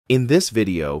In this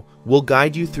video, we'll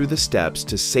guide you through the steps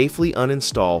to safely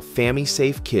uninstall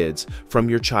FamiSafe Kids from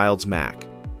your child's Mac.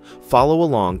 Follow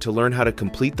along to learn how to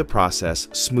complete the process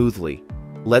smoothly.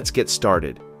 Let's get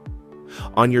started.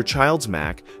 On your child's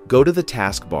Mac, go to the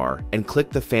taskbar and click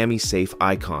the FamiSafe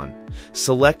icon.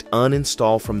 Select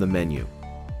Uninstall from the menu.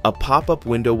 A pop-up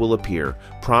window will appear,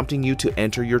 prompting you to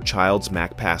enter your child's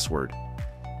Mac password.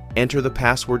 Enter the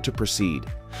password to proceed.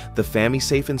 The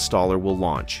FamiSafe installer will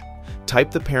launch.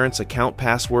 Type the parent's account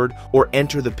password or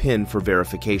enter the PIN for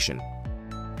verification.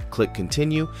 Click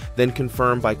Continue, then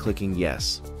confirm by clicking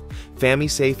Yes.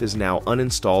 FamiSafe is now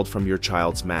uninstalled from your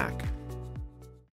child's Mac.